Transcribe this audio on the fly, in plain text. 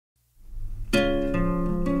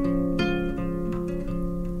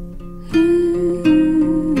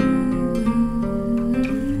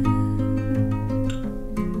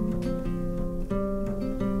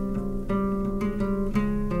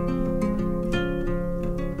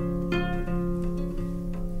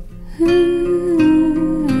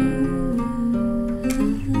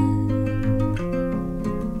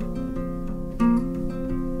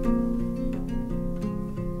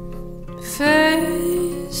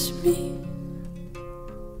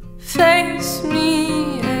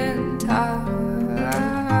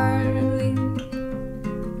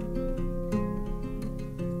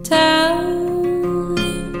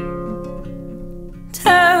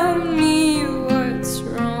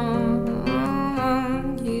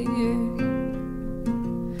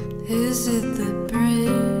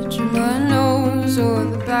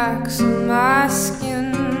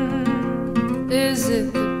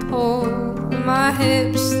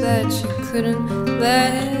that you couldn't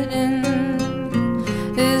let in?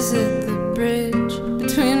 Is it the bridge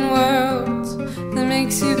between worlds that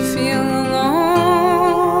makes you feel alone?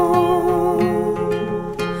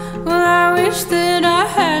 Well, I wish that I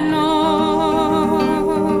had known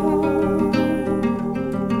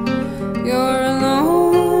you're alone.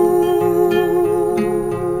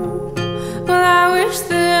 Well, I wish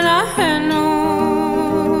that I had known.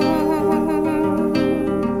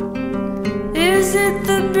 Is it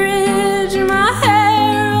the bridge in my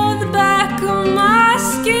hair or the back of my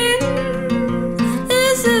skin?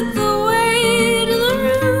 Is it the weight of the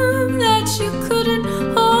room that you couldn't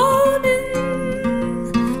hold in?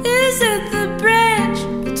 Is it the bridge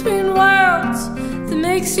between worlds that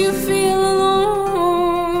makes you feel alone?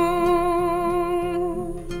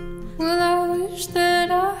 Well, I wish that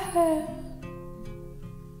I had.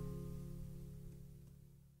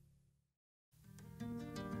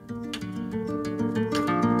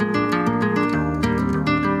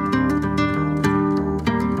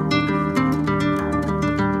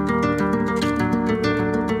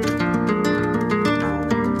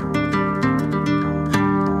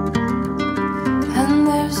 And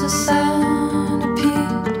there's a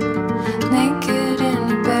centipede naked in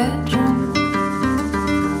your bedroom.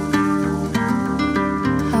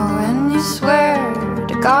 Oh, and you swear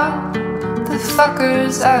to God the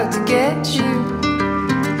fucker's out to get you.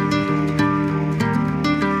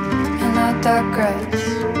 And I digress,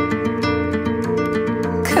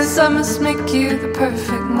 'cause I must make you the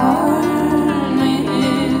perfect morning.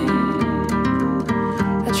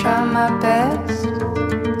 I try my best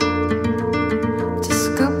to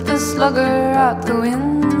scoop the slugger out the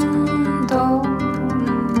window.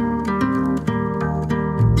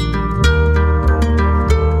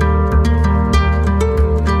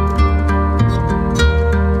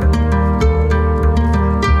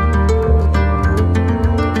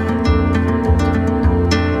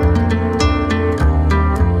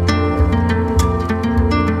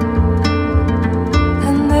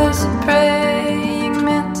 And there's a praying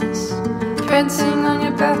mantis prancing on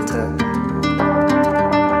your bathtub.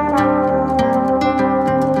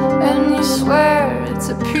 And you swear it's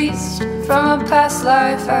a priest from a past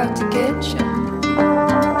life out to get you.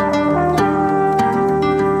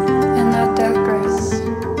 And I digress,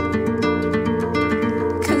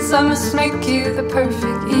 'cause I must make you the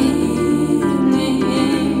perfect evening.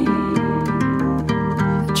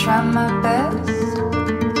 I try my best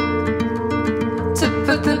to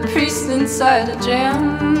put the priest inside a jam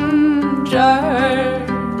jar.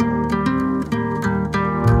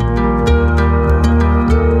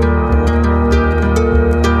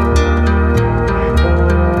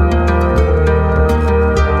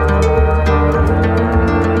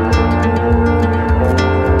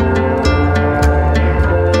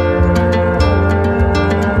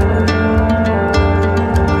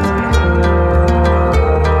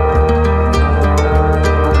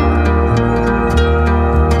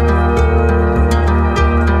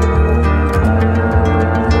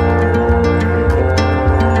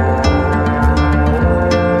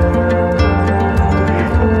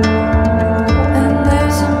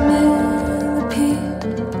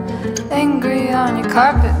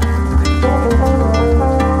 Carpet.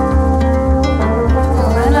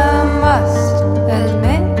 Oh, and I must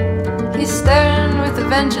admit, he's staring with a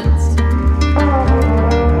vengeance.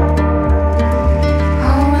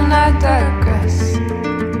 Oh, and I digress,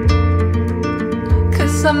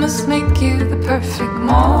 'cause I must make you the perfect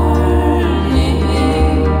morning.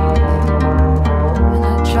 And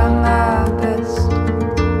I try my best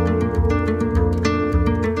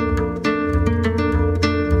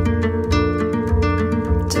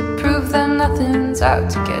nothing's out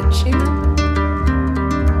to get you.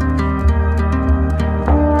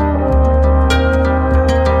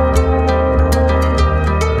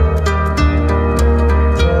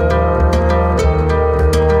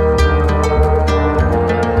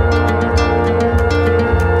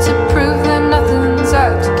 To prove that nothing's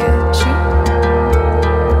out to get you.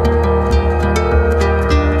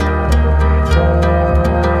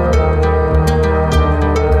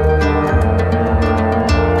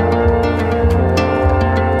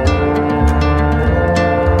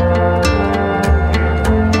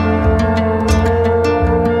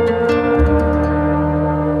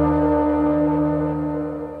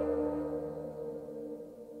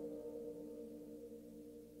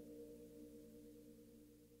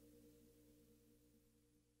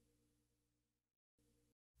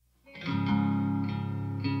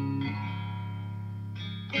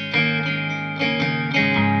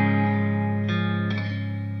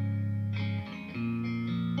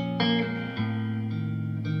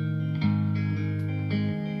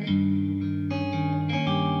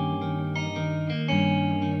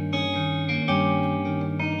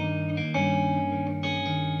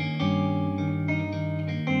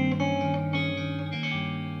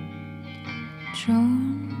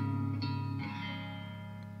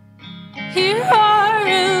 here all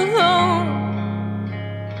alone.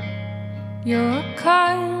 Your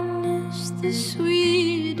kindness, the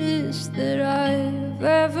sweetest that I've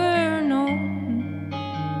ever known.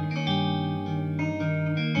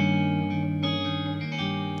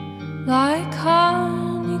 Like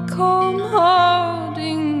honeycomb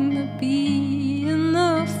holding the bee in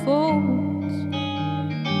the folds.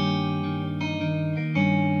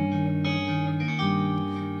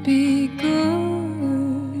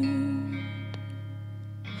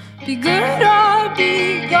 Be good or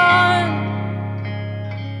be gone.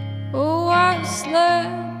 Oh, I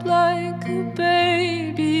slept like a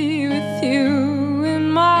baby with you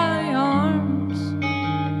in my arms.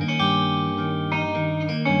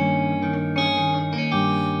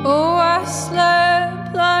 Oh, I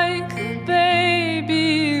slept like a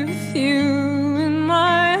baby with you in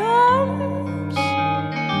my arms,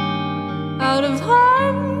 out of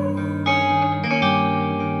harm.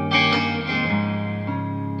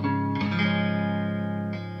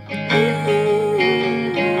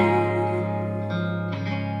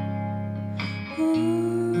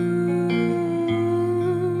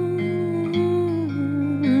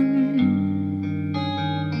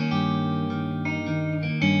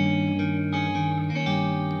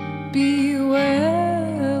 Be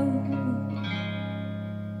well,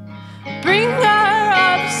 bring our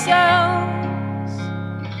ourselves,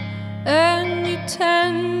 and you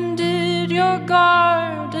tended your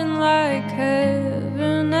garden like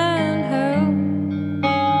heaven and hell.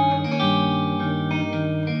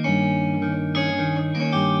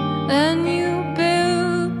 And you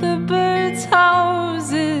built the birds'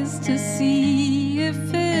 houses to see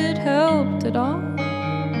if it helped at all.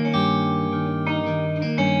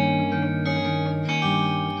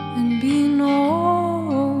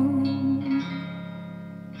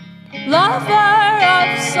 Lover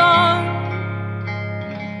of song,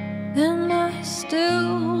 and I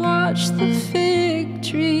still watch the fig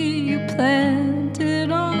tree you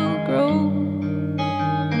planted all grow.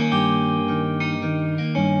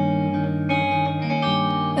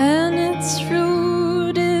 And its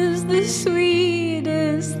fruit is the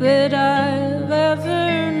sweetest that I've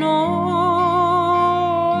ever known.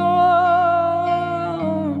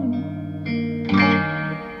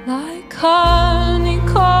 Like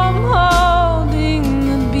honeycomb holding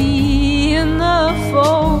the bee in the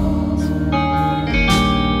folds.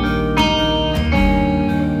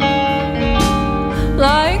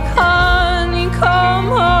 Like honeycomb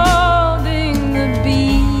holding the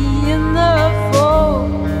bee in the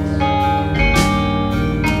folds.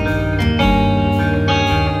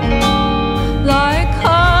 Like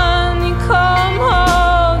honeycomb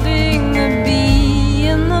holding the bee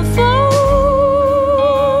in the folds.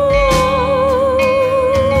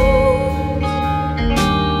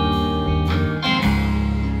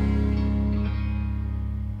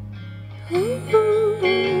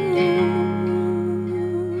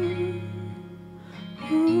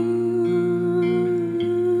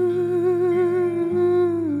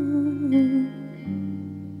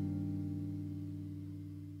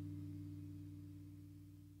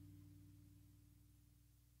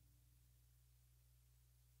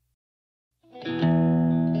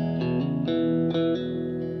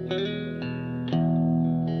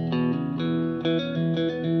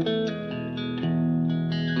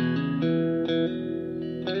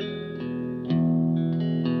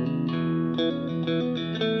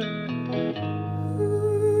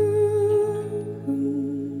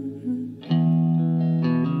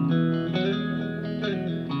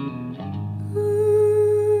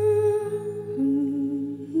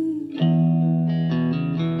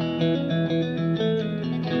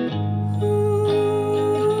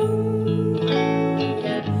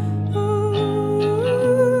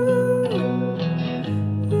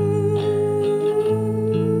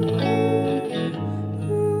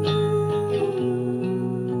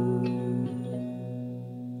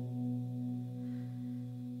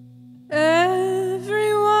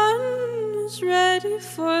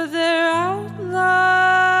 For their outline,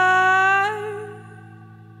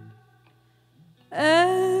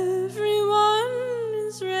 everyone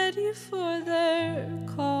is ready for their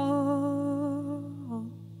call.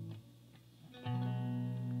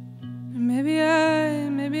 Maybe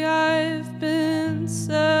I've been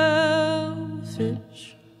selfish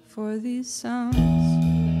for these sounds.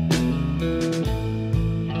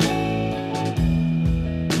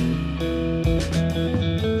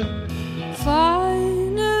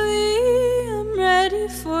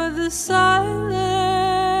 For the silence,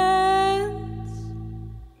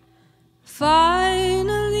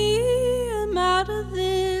 finally I'm out of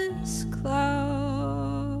this cloud.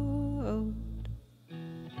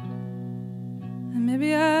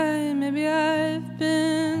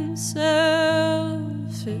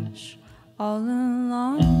 selfish all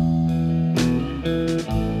along.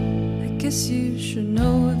 I guess you should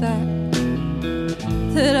know that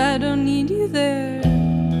I don't need you there,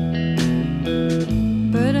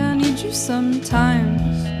 but I need you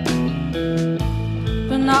sometimes,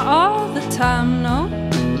 but not all the time, no.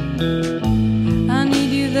 I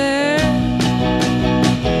need you there.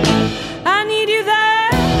 I need you there.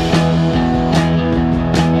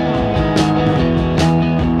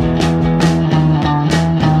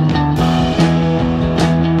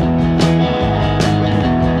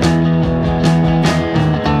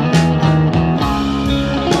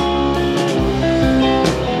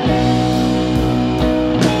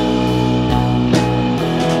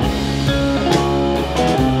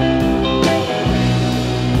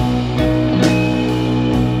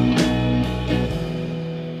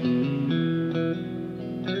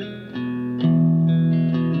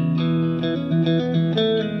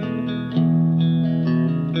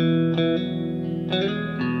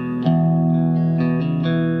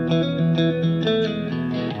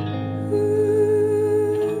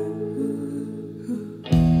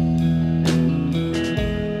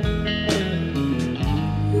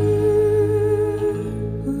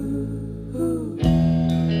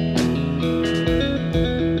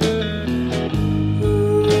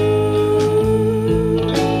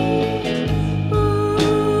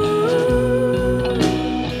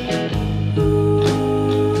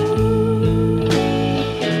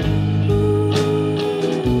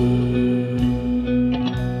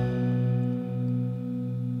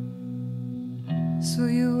 So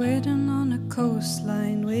you're waiting on a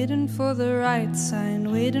coastline, waiting for the right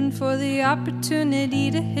sign, waiting for the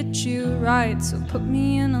opportunity to hit you right. So put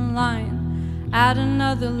me in a line, add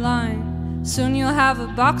another line. Soon you'll have a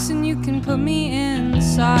box and you can put me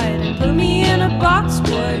inside. And put me in a box,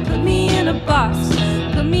 boy, put me in a box.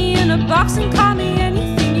 Put me in a box and call me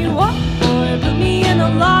anything you want, boy. Put me in a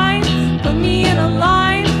line, put me in a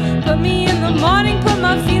line. Put me in the morning, put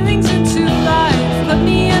my feelings into life. Put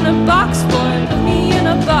me in a box, boy, put me in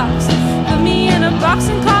a box. Put me in a box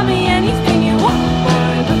and call me anything you want,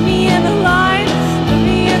 boy. Put me in a line, put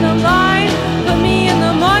me in a line. Put me in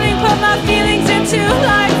the morning, put my feelings into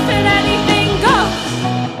life. And anything goes,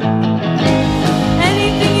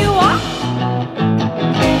 anything you want,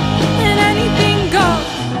 and anything goes.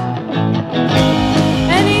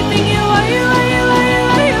 Anything you want, you want, you want, you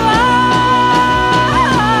want, you want.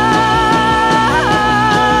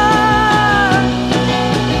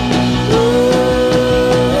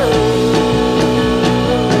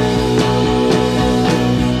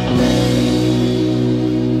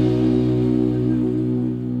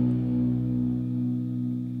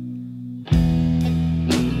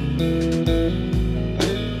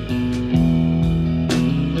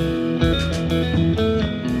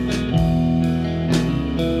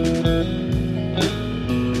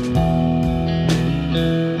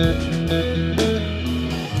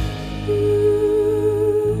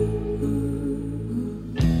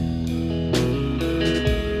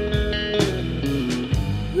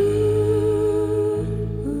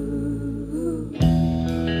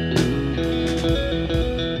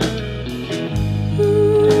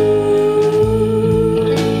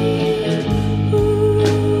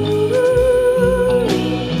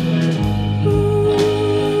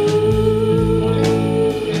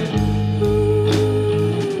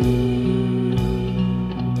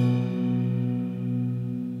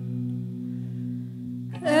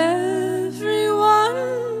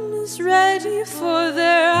 Ready for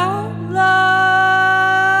their outline.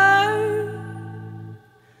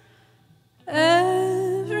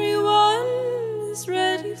 Everyone is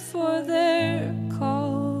ready for their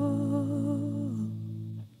call.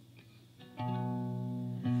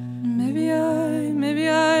 Maybe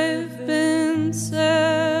I've been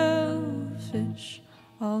selfish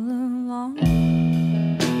all along.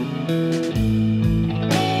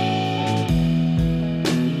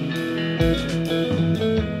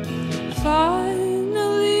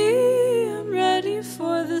 Finally, I'm ready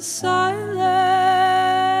for the silence.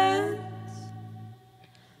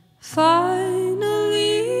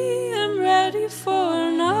 Finally, I'm ready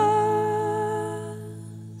for nothing.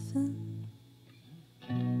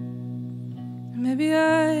 Maybe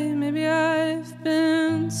I've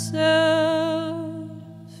been selfish.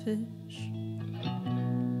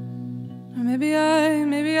 Or maybe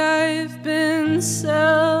I've been selfless.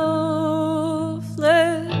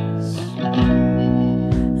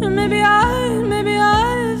 And maybe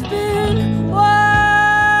I've been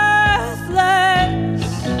worthless.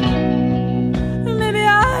 And maybe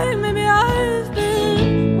I've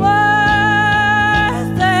been worthless.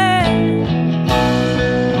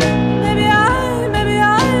 Maybe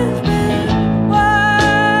I've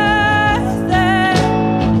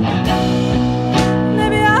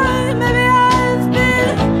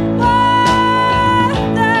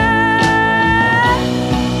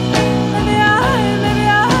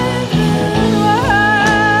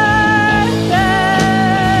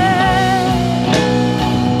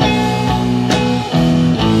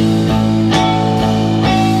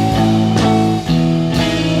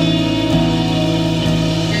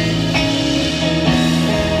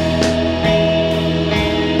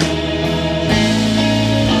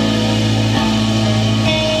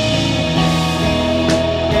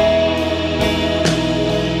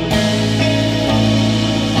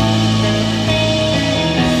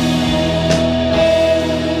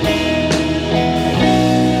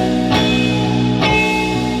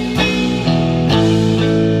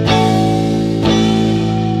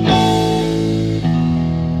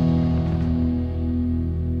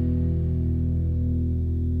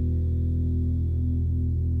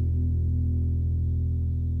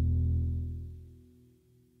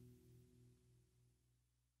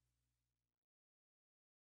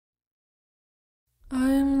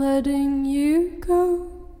letting you go.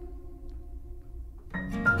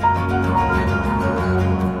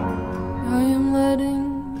 I am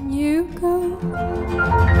letting you go.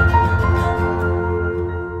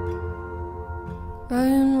 I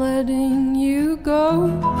am letting you go.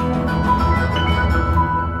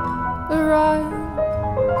 Arrive.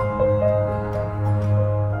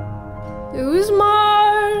 It was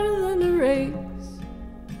more than a race,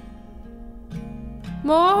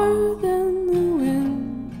 more than the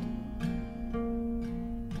wind,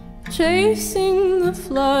 chasing the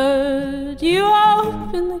flood. You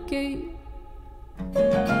opened the gate.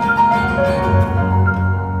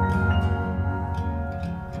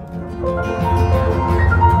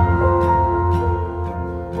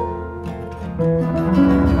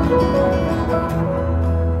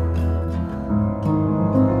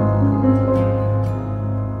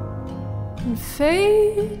 And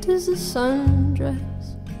fate is a sundress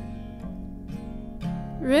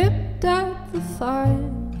ripped at the thigh,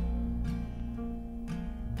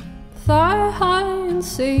 thigh high in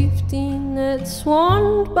safety net,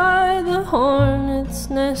 swarmed by the hornet's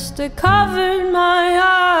nest that covered my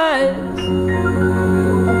eyes.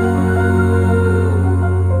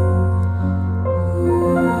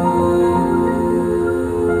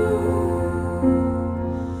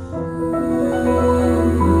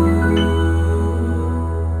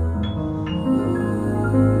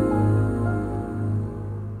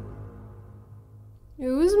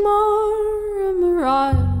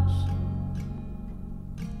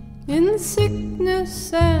 In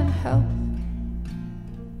sickness and health,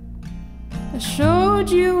 I showed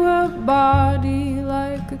you a body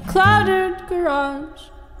like a cluttered garage.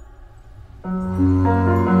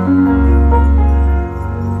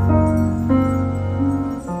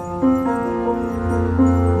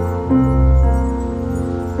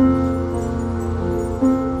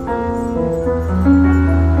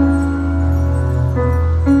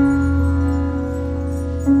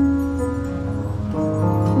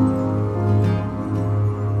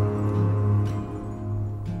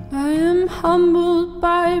 Humbled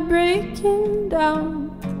by breaking down.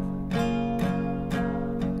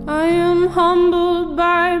 I am humbled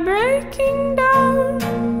by breaking down.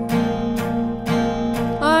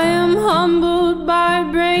 I am humbled by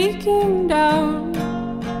breaking down.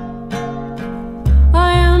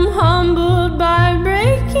 I am humbled by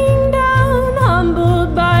breaking down.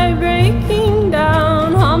 Humbled by breaking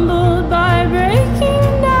down. Humbled by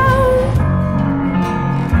breaking down.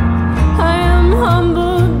 I am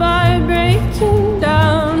humbled by breaking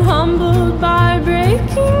down, humbled by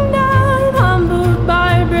breaking down, humbled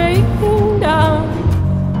by breaking down.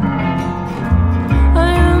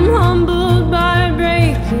 I am humbled by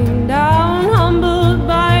breaking down, humbled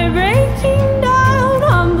by breaking down,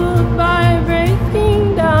 humbled by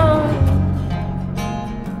breaking down.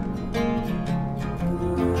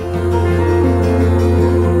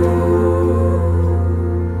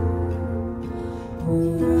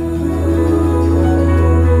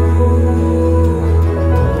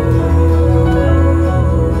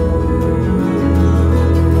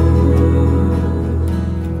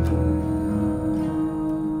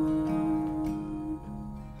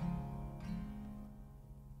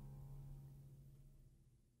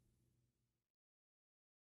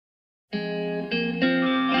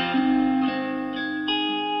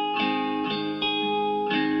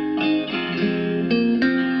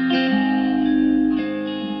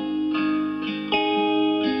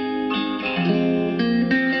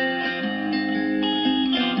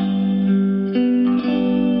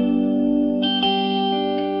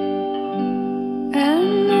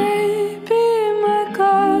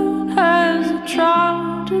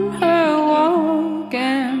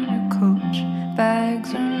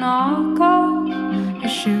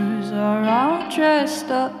 Dressed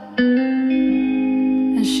up,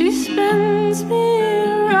 and she spins me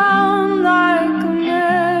around like a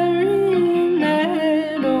marionette.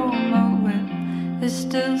 Oh, my web is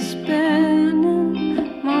still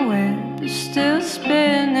spinning, my web is still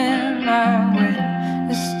spinning, my web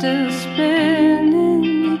is still spinning.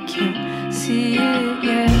 You can't see it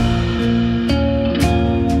yet.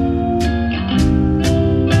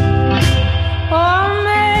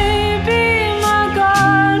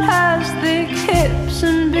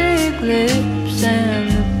 Lips and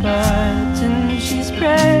the button she's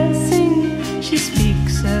pressing, she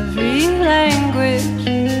speaks every language.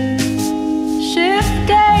 Shift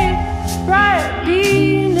day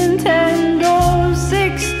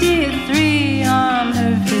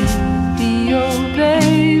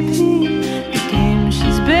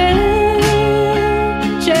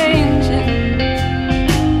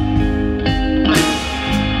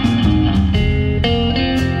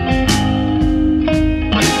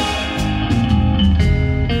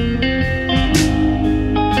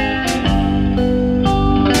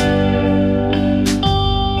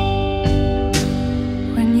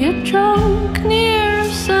drunk near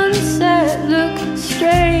sunset, look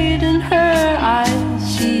straight in her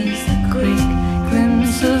eyes. She's the quick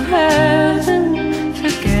glimpse of heaven,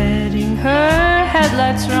 forgetting her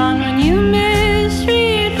headlights run when you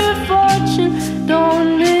misread her fortune.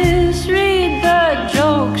 Don't misread the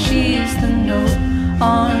joke. She's the note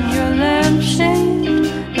on your lampshade,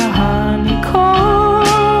 the honeycomb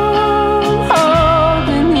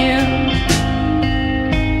holding you.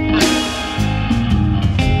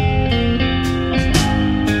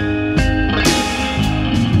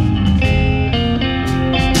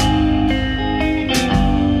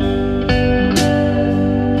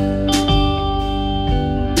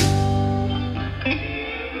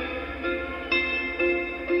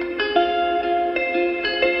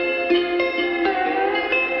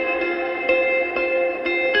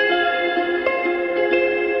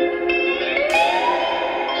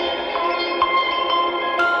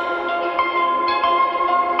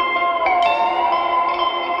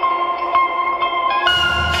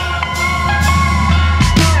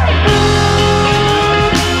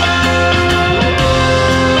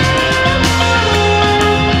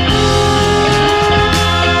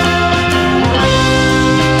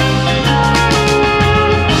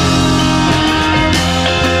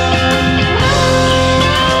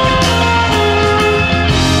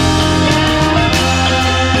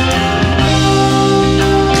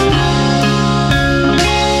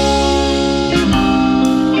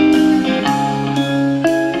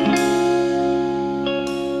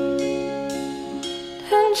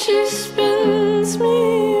 She spins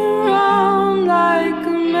me around like a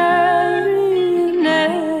marionette.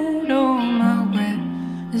 Oh, my web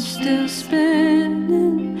is still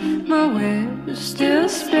spinning, my web is still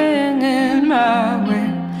spinning, my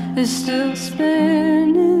web is still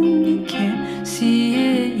spinning. You can't see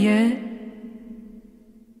it yet.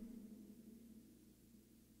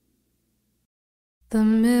 The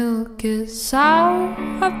milk is sour.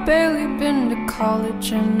 I've barely been to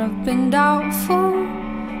college and I've been doubtful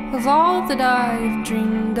of all that I've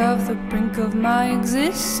dreamed of. The brink of my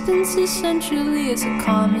existence essentially is a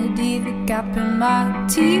comedy, the gap in my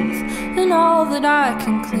teeth, and all that I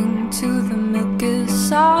can cling to. The milk is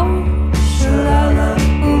sour. Shalala,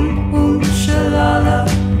 shalala,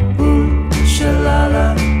 shalala,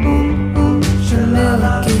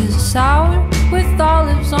 shalala. The milk is sour with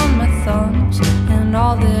olives on my thumbs, and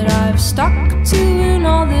all that I've stuck to and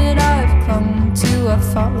all that I've clung to. I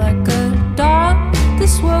fought like a dog.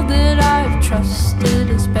 This world that I've trusted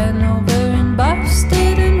has been over and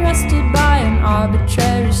busted and rested by an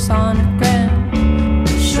arbitrary sonogram.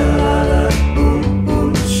 Shalala,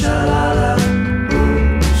 shalala,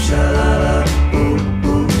 shalala,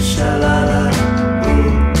 shalala,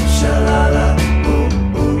 shalala,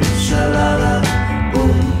 shalala,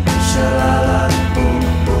 shalala.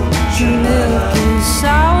 The milk is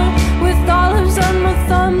sour with olives on my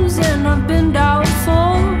thumbs, and I've been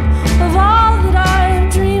doubtful of all that I've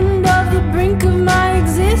dreamed of. The brink of my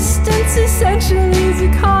existence essentially is a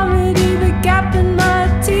comedy, the gap in my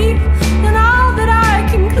teeth, and all that I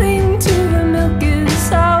can cling to. The milk is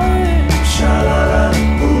sour. Shalala,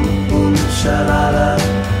 shalala,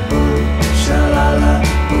 shalala,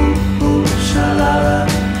 shalala,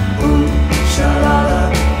 shalala,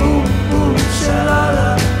 shalala,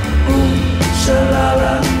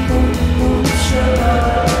 shalala,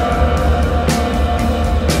 shalala.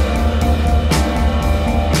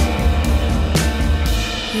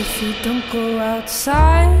 If you don't go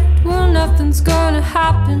outside, well, nothing's gonna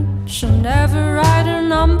happen. She'll never write her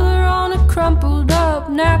number on a crumpled up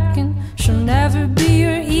napkin. She'll never be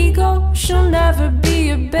your ego, she'll never be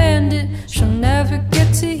your bandit. She'll never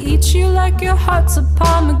get to eat you like your heart's a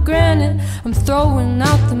pomegranate. I'm throwing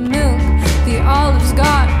out the milk, the olives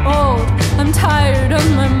got old. I'm tired of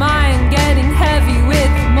my mind getting heavy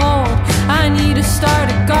with mold. I need to start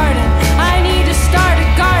a garden, I need to start a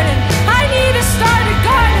garden, I need to start a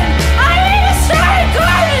garden, I need to start a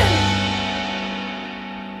garden.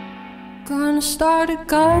 Gonna start a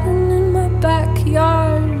garden in my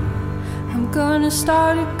backyard. I'm gonna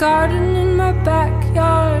start a garden in my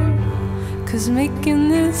backyard. 'Cause making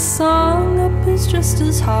this song up is just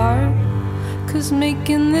as hard. 'Cause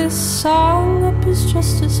making this song up is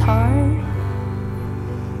just as hard.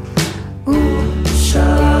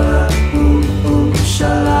 Shalala,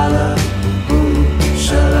 shalala,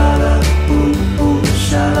 shalala,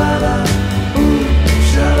 shalala,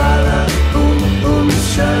 shalala,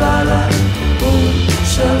 shalala,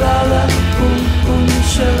 shalala,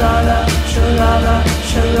 shalala, shalala,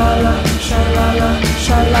 shalala, shalala,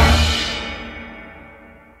 shalala.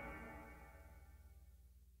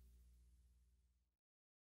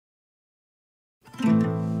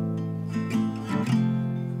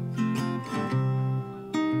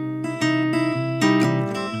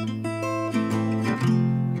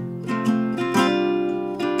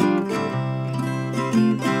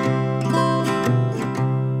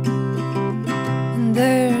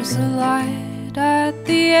 there's a light at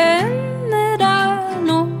the end that I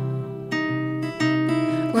know,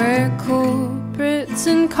 where culprits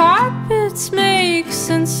and carpets make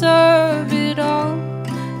sense of it all,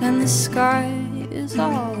 and the sky is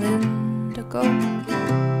all indigo,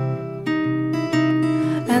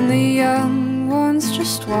 and the young ones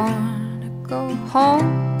just wanna go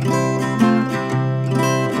home.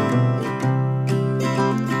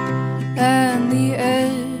 And the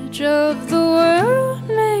edge of the world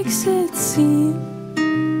makes it seem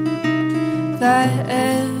that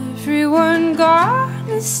everyone gone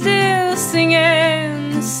is still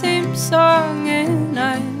singing the same song, and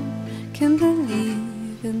I can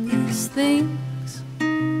believe in these things,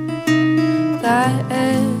 that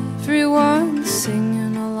everyone's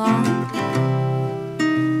singing along,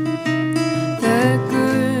 the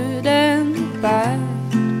good and the bad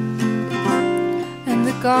and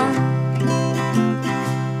the gone.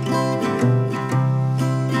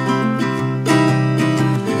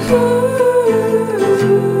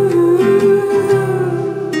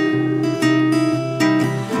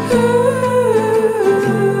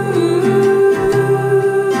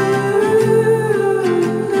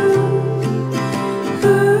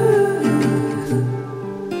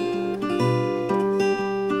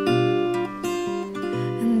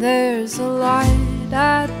 And there's a light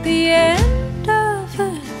at the end of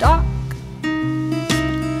a dock,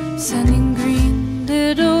 sending green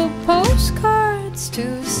little postcards to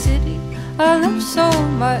a city I love so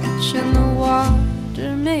much, and the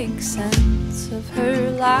water makes sense of her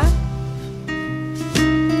laugh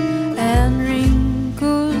and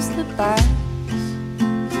wrinkles the backs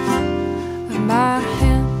of my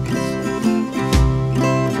hands.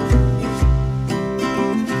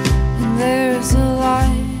 And there's a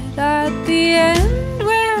light at the end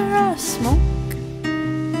where I smoke,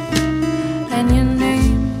 and your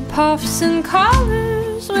name puffs and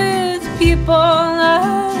colors with people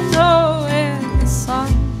I know, and the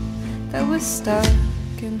song that was stuck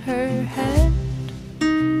in her head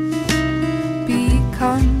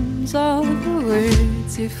becomes all the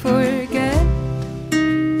words you forget.